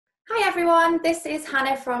Hi everyone, this is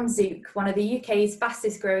Hannah from Zoek, one of the UK's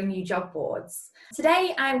fastest growing new job boards.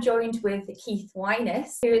 Today I'm joined with Keith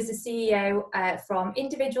Wyness, who is the CEO from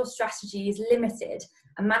Individual Strategies Ltd,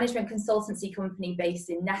 a management consultancy company based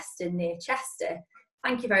in Neston near Chester.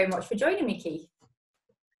 Thank you very much for joining me, Keith.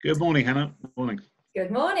 Good morning, Hannah. Good morning.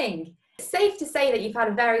 Good morning. It's safe to say that you've had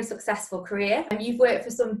a very successful career and you've worked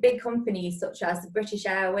for some big companies such as the British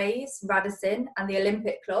Airways, Radisson and the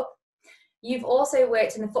Olympic Club. You've also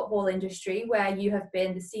worked in the football industry where you have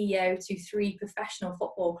been the CEO to 3 professional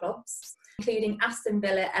football clubs, including Aston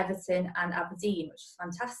Villa, Everton and Aberdeen, which is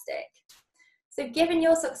fantastic. So given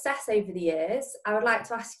your success over the years, I would like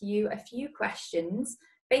to ask you a few questions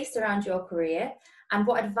based around your career and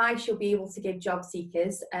what advice you'll be able to give job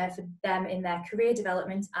seekers for them in their career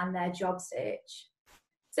development and their job search.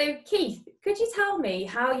 So Keith, could you tell me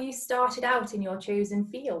how you started out in your chosen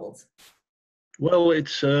field? Well,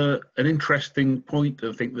 it's an interesting point.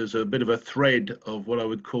 I think there's a bit of a thread of what I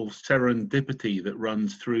would call serendipity that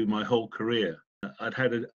runs through my whole career. I'd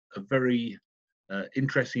had a very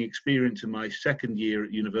interesting experience in my second year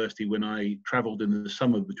at university when I travelled in the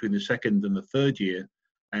summer between the second and the third year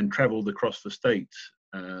and travelled across the States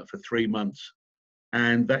for 3 months.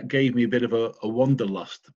 And that gave me a bit of a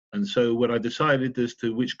wanderlust. And so when I decided as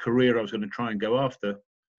to which career I was going to try and go after,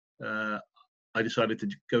 I decided to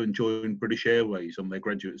go and join British Airways on their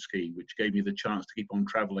graduate scheme, which gave me the chance to keep on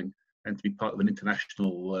travelling and to be part of an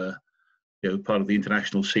international, part of the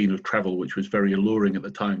international scene of travel, which was very alluring at the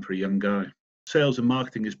time for a young guy. Sales and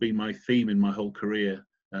marketing has been my theme in my whole career,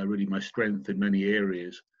 really my strength in many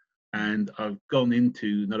areas. And I've gone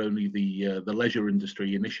into not only the leisure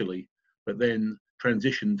industry initially, but then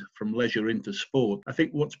transitioned from leisure into sport. I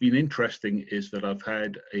think what's been interesting is that I've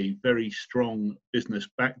had a very strong business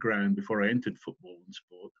background before I entered football and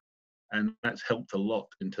sport, and that's helped a lot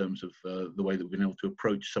in terms of the way that we've been able to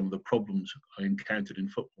approach some of the problems I encountered in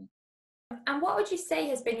football. And what would you say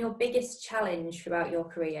has been your biggest challenge throughout your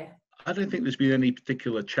career? I don't think there's been any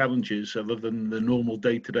particular challenges other than the normal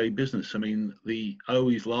day-to-day business. I mean, I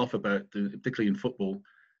always laugh about, particularly in football,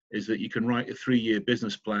 is that you can write a 3-year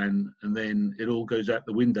business plan and then it all goes out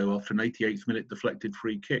the window after an 88th minute deflected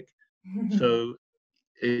free kick. So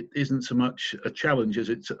it isn't so much a challenge as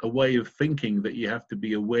it's a way of thinking that you have to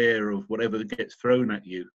be aware of whatever gets thrown at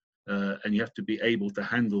you, and you have to be able to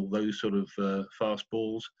handle those sort of fast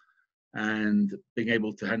balls and being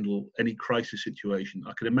able to handle any crisis situation.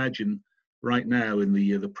 I can imagine right now in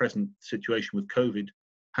the present situation with COVID,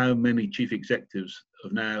 how many chief executives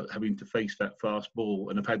are now having to face that fast ball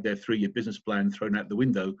and have had their 3-year business plan thrown out the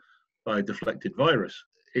window by a deflected virus.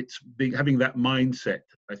 It's having that mindset,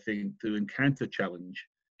 I think, to encounter challenge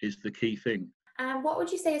is the key thing. And what would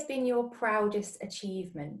you say has been your proudest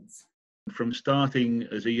achievement? From starting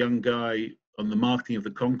as a young guy on the marketing of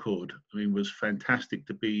the Concorde, I mean, it was fantastic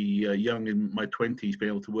to be young in my 20s, be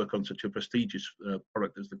able to work on such a prestigious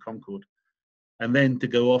product as the Concorde. And then to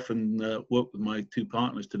go off and work with my 2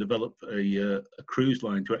 partners to develop a cruise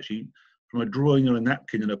line, to actually, from a drawing on a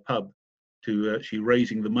napkin in a pub to actually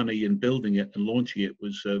raising the money and building it and launching it,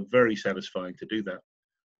 was very satisfying to do that.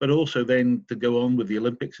 But also then to go on with the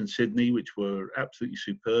Olympics in Sydney, which were absolutely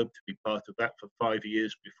superb, to be part of that for 5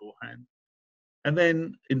 years beforehand. And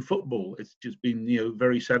then in football, it's just been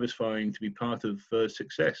very satisfying to be part of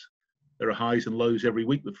success. There are highs and lows every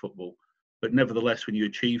week with football. But nevertheless, when you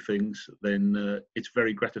achieve things, then it's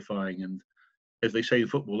very gratifying. And as they say in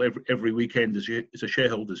football, every weekend is a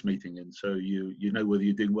shareholders meeting. And so you know whether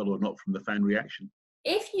you're doing well or not from the fan reaction.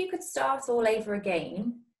 If you could start all over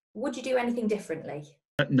again, would you do anything differently?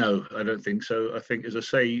 No, I don't think so. I think, as I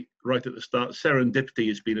say right at the start, serendipity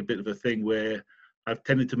has been a bit of a thing where I've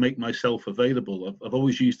tended to make myself available. I've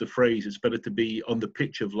always used the phrase, it's better to be on the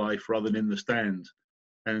pitch of life rather than in the stands.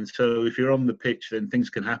 And so if you're on the pitch, then things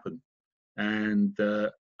can happen. And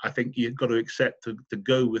I think you've got to accept to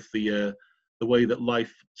go with the way that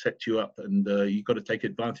life sets you up, and you've got to take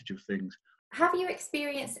advantage of things. Have you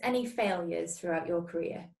experienced any failures throughout your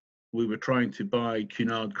career? We were trying to buy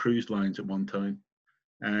Cunard Cruise Lines at one time,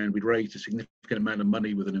 and we'd raised a significant amount of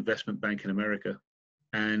money with an investment bank in America,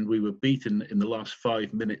 and we were beaten in the last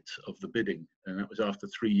 5 minutes of the bidding, and that was after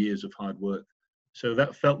 3 years of hard work. So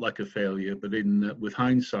that felt like a failure, but with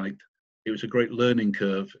hindsight, it was a great learning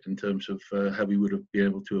curve in terms of how we would have been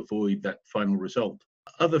able to avoid that final result.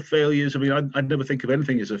 Other failures, I mean, I'd never think of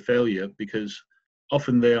anything as a failure because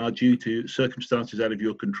often they are due to circumstances out of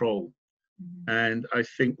your control. Mm-hmm. And I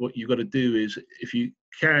think what you've got to do is, if you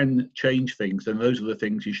can change things, then those are the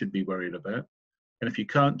things you should be worried about. And if you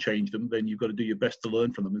can't change them, then you've got to do your best to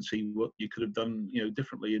learn from them and see what you could have done,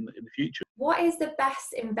 differently in the future. What is the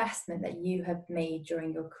best investment that you have made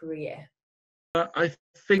during your career? I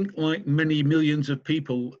think, like many millions of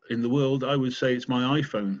people in the world, I would say it's my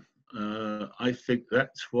iPhone. I think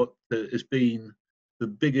that's what has been the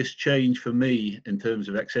biggest change for me in terms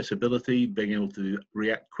of accessibility, being able to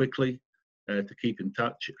react quickly, to keep in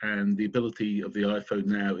touch, and the ability of the iPhone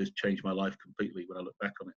now has changed my life completely when I look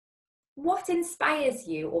back on it. What inspires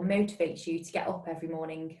you or motivates you to get up every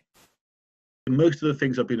morning? Most of the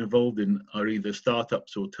things I've been involved in are either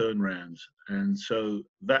startups or turnarounds. And so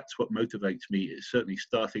that's what motivates me, is certainly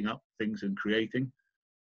starting up things and creating.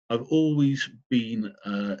 I've always been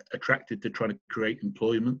attracted to trying to create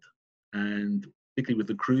employment, and particularly with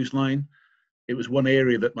the cruise line, it was one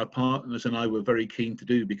area that my partners and I were very keen to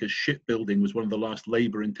do, because shipbuilding was one of the last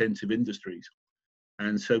labor-intensive industries.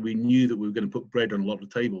 And so we knew that we were going to put bread on a lot of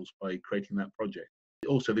tables by creating that project.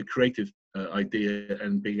 Also, the creative idea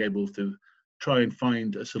and being able to try and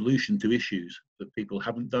find a solution to issues that people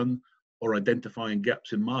haven't done, or identifying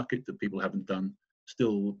gaps in market that people haven't done,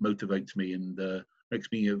 still motivates me and makes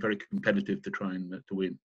me very competitive to try and to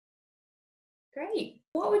win. Great.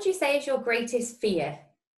 What would you say is your greatest fear?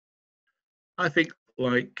 I think,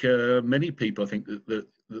 like many people, I think that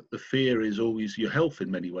the fear is always your health in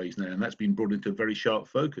many ways now, and that's been brought into very sharp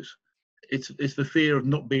focus. It's the fear of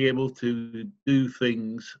not being able to do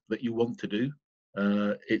things that you want to do.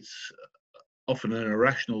 It's often an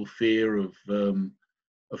irrational fear of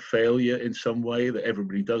failure in some way that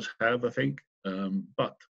everybody does have, I think.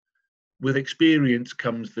 But with experience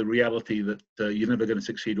comes the reality that you're never going to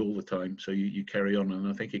succeed all the time. So you carry on, and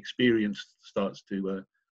I think experience starts to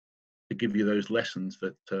give you those lessons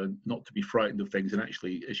that not to be frightened of things. And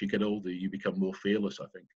actually, as you get older, you become more fearless, I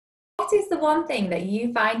think. What is the one thing that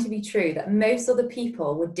you find to be true that most other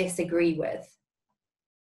people would disagree with?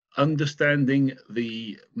 Understanding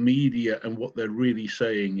the media and what they're really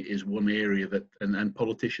saying is one area that, and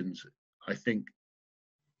politicians, I think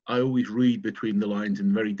I always read between the lines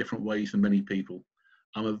in very different ways than many people.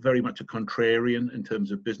 I'm very much a contrarian in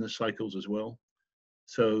terms of business cycles as well.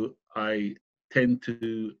 So I tend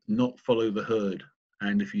to not follow the herd.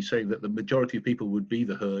 And if you say that the majority of people would be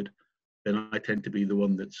the herd, then I tend to be the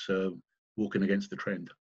one that's walking against the trend.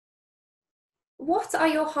 What are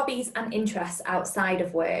your hobbies and interests outside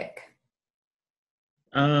of work?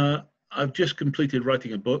 I've just completed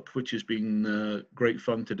writing a book, which has been great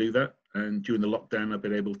fun to do that. And during the lockdown, I've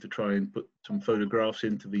been able to try and put some photographs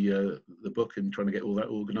into the book and trying to get all that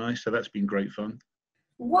organised. So that's been great fun.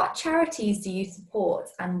 What charities do you support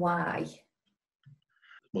and why?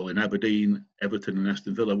 Well, in Aberdeen, Everton and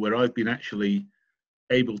Aston Villa, where I've been actually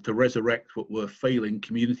able to resurrect what were failing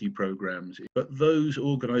community programmes. But those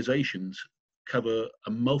organisations cover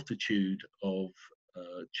a multitude of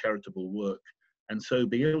charitable work. And so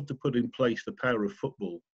being able to put in place the power of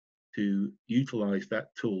football to utilise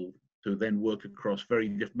that tool to then work across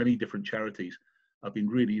many different charities, I've been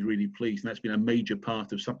really, really pleased. And that's been a major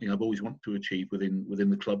part of something I've always wanted to achieve within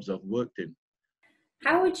the clubs I've worked in.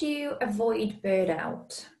 How would you avoid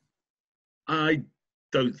burnout? I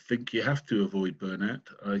don't think you have to avoid burnout.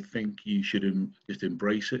 I think you should just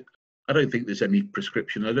embrace it. I don't think there's any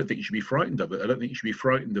prescription. I don't think you should be frightened of it. I don't think you should be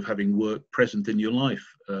frightened of having work present in your life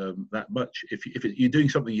that much. If you're doing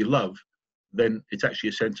something you love, then it's actually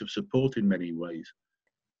a sense of support in many ways.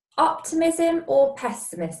 Optimism or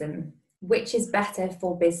pessimism? Which is better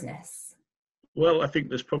for business? Well, I think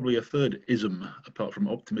there's probably a third ism apart from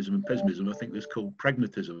optimism and pessimism. I think there's called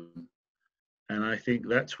pragmatism. And I think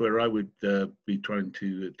that's where I would be trying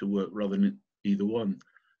to work rather than either one.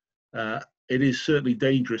 It is certainly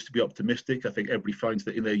dangerous to be optimistic. I think everybody finds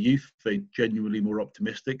that in their youth, they're genuinely more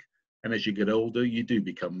optimistic. And as you get older, you do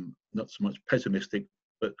become not so much pessimistic,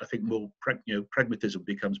 but I think more pragmatism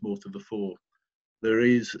becomes more to the fore. There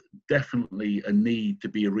is definitely a need to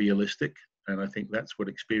be realistic. And I think that's what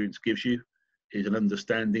experience gives you, is an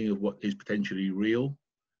understanding of what is potentially real.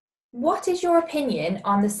 What is your opinion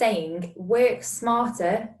on the saying, work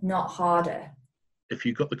smarter, not harder? If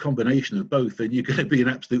you've got the combination of both, then you're going to be an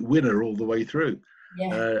absolute winner all the way through.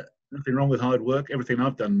 Yeah. Nothing wrong with hard work. Everything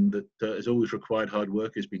I've done that has always required hard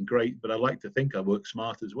work has been great, but I like to think I work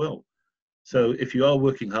smart as well. So if you are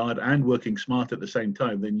working hard and working smart at the same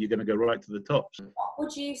time, then you're going to go right to the top. What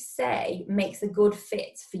would you say makes a good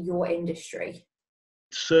fit for your industry?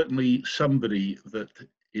 Certainly somebody that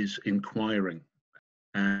is inquiring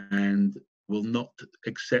and will not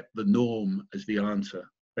accept the norm as the answer.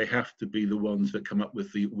 They have to be the ones that come up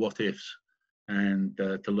with the what ifs and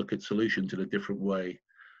to look at solutions in a different way,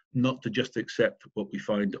 not to just accept what we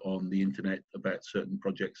find on the internet about certain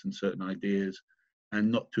projects and certain ideas.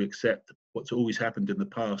 and not to accept what's always happened in the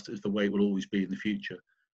past as the way it will always be in the future.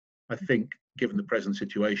 I think, given the present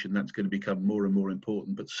situation, that's going to become more and more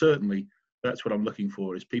important. But certainly, that's what I'm looking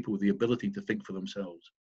for, is people with the ability to think for themselves.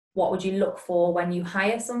 What would you look for when you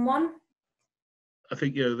hire someone? I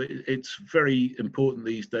think, it's very important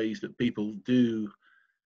these days that people do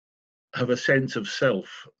have a sense of self,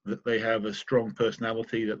 that they have a strong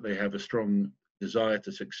personality, that they have a strong desire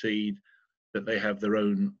to succeed, that they have their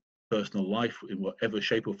own personal life in whatever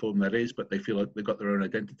shape or form that is, but they feel like they've got their own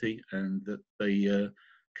identity and that they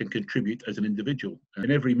can contribute as an individual. In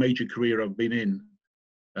every major career I've been in,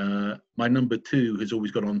 my number two has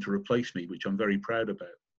always gone on to replace me, which I'm very proud about.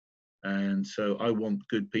 And so I want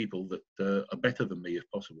good people that are better than me if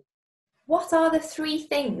possible. What are the 3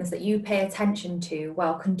 things that you pay attention to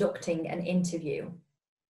while conducting an interview?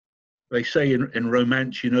 They say in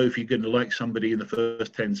romance, if you're going to like somebody in the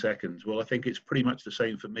first 10 seconds. Well, I think it's pretty much the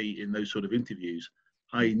same for me in those sort of interviews.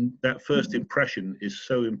 That first impression is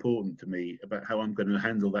so important to me about how I'm going to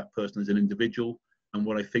handle that person as an individual and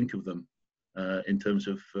what I think of them in terms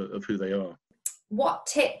of who they are. What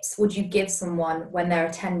tips would you give someone when they're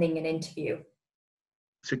attending an interview?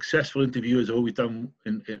 Successful interviewers have always done,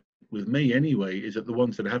 with me anyway, is that the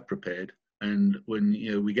ones that have prepared. And when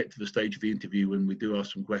we get to the stage of the interview, when we do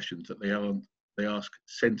ask some questions, that they ask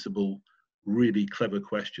sensible, really clever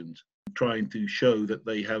questions, trying to show that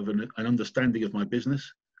they have an understanding of my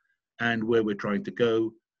business and where we're trying to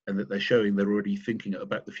go, and that they're showing they're already thinking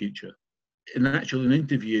about the future. In an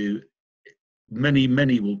interview,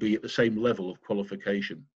 many will be at the same level of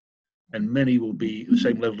qualification, and many will be the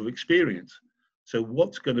same level of experience. So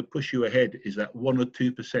what's going to push you ahead is that 1 or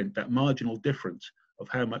 2%, that marginal difference of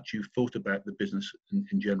how much you've thought about the business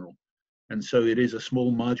in general. And so it is a small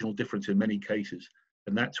marginal difference in many cases.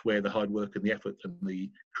 And that's where the hard work and the effort and the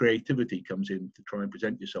creativity comes in to try and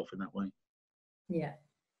present yourself in that way. Yeah.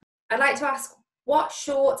 I'd like to ask, what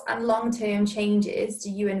short and long-term changes do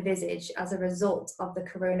you envisage as a result of the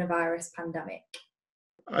coronavirus pandemic?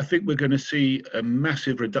 I think we're going to see a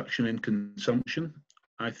massive reduction in consumption.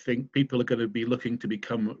 I think people are going to be looking to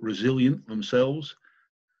become resilient themselves.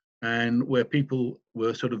 And where people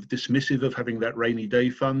were sort of dismissive of having that rainy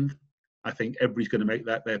day fund, I think everybody's going to make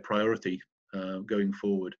that their priority going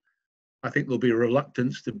forward. I think there'll be a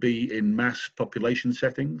reluctance to be in mass population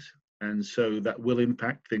settings, and so that will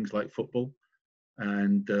impact things like football.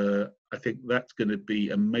 And I think that's going to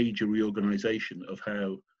be a major reorganisation of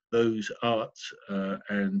how those arts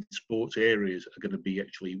and sports areas are going to be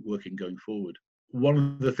actually working going forward. One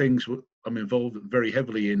of the things I'm involved very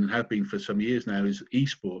heavily in and have been for some years now is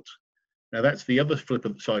esports. Now that's the other flip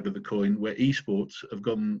side of the coin, where esports have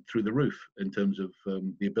gone through the roof in terms of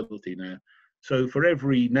the ability now. So for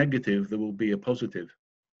every negative, there will be a positive.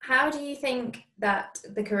 How do you think that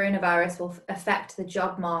the coronavirus will affect the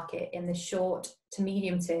job market in the short to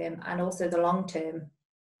medium term and also the long term?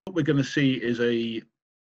 What we're going to see is a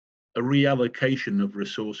reallocation of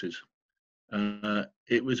resources.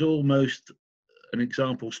 It was almost an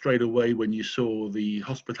example straight away when you saw the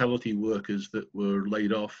hospitality workers that were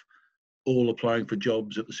laid off all applying for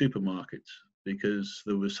jobs at the supermarkets, because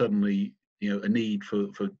there was suddenly a need for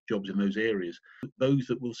jobs in those areas. Those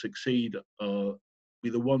that will succeed are be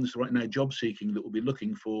the ones right now job seeking that will be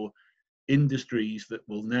looking for industries that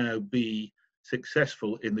will now be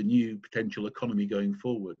successful in the new potential economy going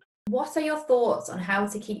forward. What are your thoughts on how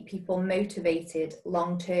to keep people motivated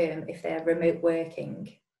long term if they're remote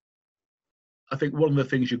working? I think one of the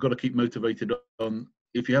things you've got to keep motivated on,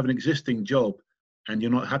 if you have an existing job and you're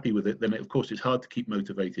not happy with it, then of course it's hard to keep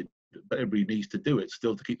motivated, but everybody needs to do it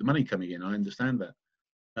still to keep the money coming in. I understand that.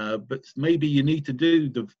 But maybe you need to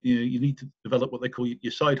you need to develop what they call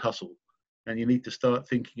your side hustle, and you need to start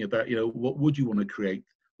thinking about, what would you want to create?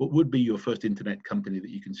 What would be your first internet company that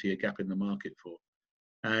you can see a gap in the market for?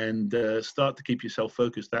 And start to keep yourself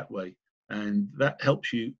focused that way. And that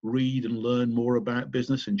helps you read and learn more about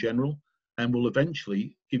business in general, and will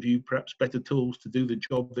eventually give you perhaps better tools to do the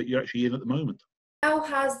job that you're actually in at the moment. How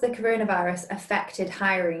has the coronavirus affected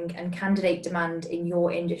hiring and candidate demand in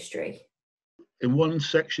your industry? In one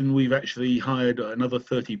section, we've actually hired another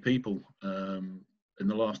 30 people in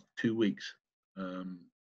the last 2 weeks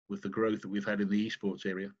with the growth that we've had in the esports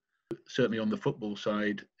area. Certainly on the football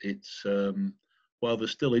side, it's while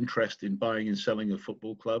there's still interest in buying and selling of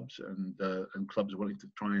football clubs and clubs wanting to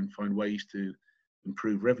try and find ways to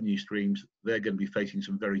improve revenue streams, they're going to be facing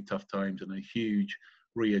some very tough times and a huge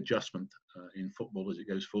readjustment in football as it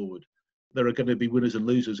goes forward. There are going to be winners and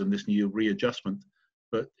losers in this new readjustment,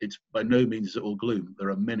 but it's by no means all gloom. There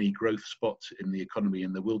are many growth spots in the economy,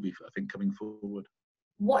 and there will be, I think, coming forward.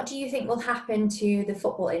 What do you think will happen to the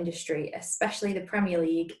football industry, especially the Premier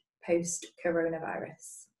League,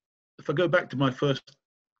 post-coronavirus? If I go back to my first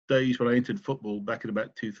days when I entered football back in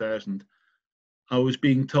about 2000, I was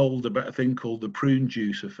being told about a thing called the prune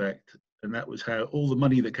juice effect. And that was how all the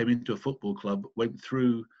money that came into a football club went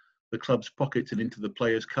through the club's pockets and into the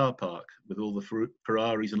players' car park with all the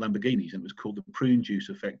Ferraris and Lamborghinis. And it was called the prune juice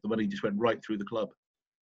effect. The money just went right through the club.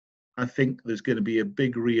 I think there's going to be a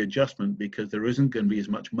big readjustment because there isn't going to be as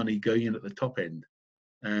much money going in at the top end.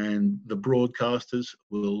 And the broadcasters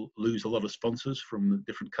will lose a lot of sponsors from the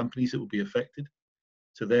different companies that will be affected.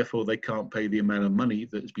 So therefore, they can't pay the amount of money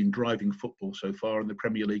that has been driving football so far in the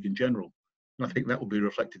Premier League in general. And I think that will be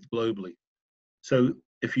reflected globally. So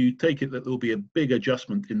if you take it that there'll be a big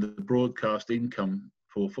adjustment in the broadcast income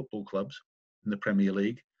for football clubs in the Premier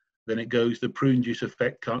League, then it goes, the prune juice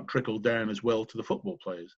effect can't trickle down as well to the football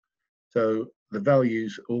players. So the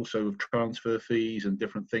values also of transfer fees and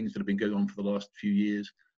different things that have been going on for the last few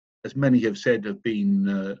years, as many have said, have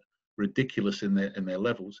been ridiculous in their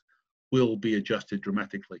levels, will be adjusted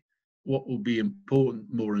dramatically. What will be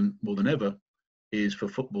important more than ever is for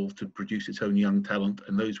football to produce its own young talent,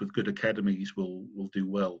 and those with good academies will do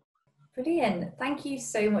well. Brilliant. Thank you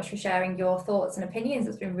so much for sharing your thoughts and opinions.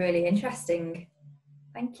 It's been really interesting.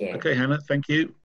 Thank you. Okay, Hannah, thank you.